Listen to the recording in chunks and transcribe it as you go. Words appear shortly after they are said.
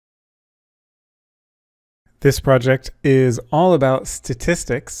This project is all about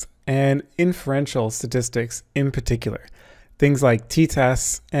statistics and inferential statistics in particular. Things like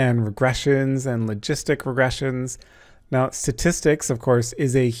t-tests and regressions and logistic regressions. Now, statistics, of course,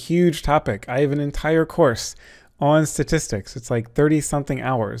 is a huge topic. I have an entire course on statistics. It's like 30-something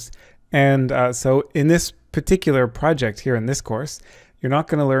hours. And so in this particular project here in this course, you're not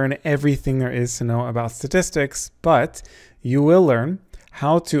going to learn everything there is to know about statistics, but you will learn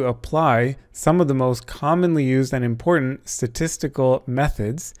how to apply some of the most commonly used and important statistical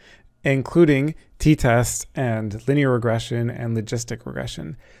methods, including t-tests and linear regression and logistic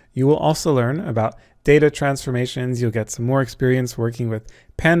regression. You will also learn about data transformations. You'll get some more experience working with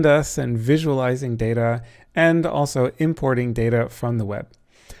pandas and visualizing data, and also importing data from the web.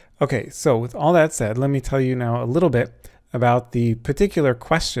 Okay, so with all that said, let me tell you now a little bit about the particular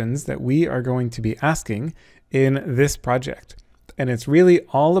questions that we are going to be asking in this project. And it's really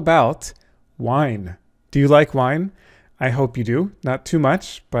all about wine. Do you like wine? I hope you do. Not too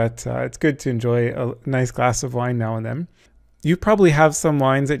much, but it's good to enjoy a nice glass of wine now and then. You probably have some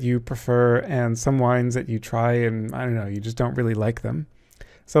wines that you prefer and some wines that you try and, I don't know, you just don't really like them.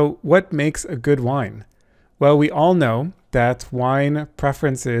 So what makes a good wine? Well, we all know that wine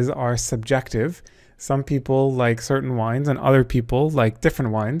preferences are subjective. Some people like certain wines and other people like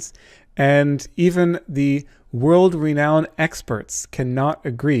different wines. And even the world-renowned experts cannot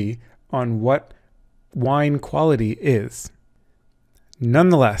agree on what wine quality is.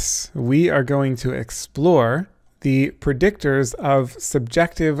 Nonetheless, we are going to explore the predictors of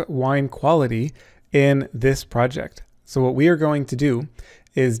subjective wine quality in this project. So what we are going to do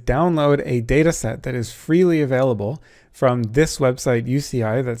is download a data set that is freely available from this website,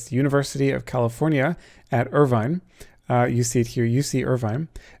 UCI, that's University of California at Irvine. You see it here, UC Irvine.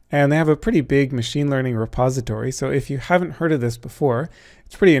 And they have a pretty big machine learning repository. So if you haven't heard of this before,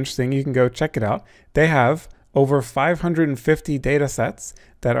 it's pretty interesting. You can go check it out. They have over 550 data sets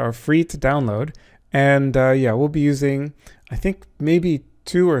that are free to download. And yeah, we'll be using, I think, maybe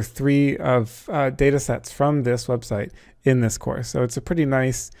 2 or 3 of data sets from this website in this course. So it's a pretty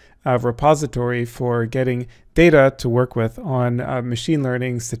nice repository for getting data to work with on machine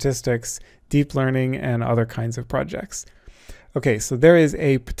learning, statistics, deep learning, and other kinds of projects. Okay, so there is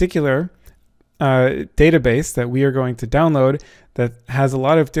a particular database that we are going to download that has a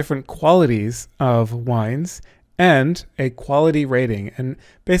lot of different qualities of wines and a quality rating. And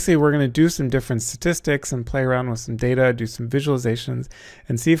basically we're going to do some different statistics and play around with some data, do some visualizations,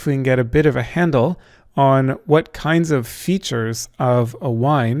 and see if we can get a bit of a handle on what kinds of features of a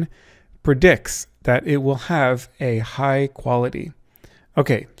wine predicts that it will have a high quality.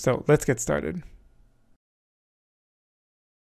 Okay, so let's get started.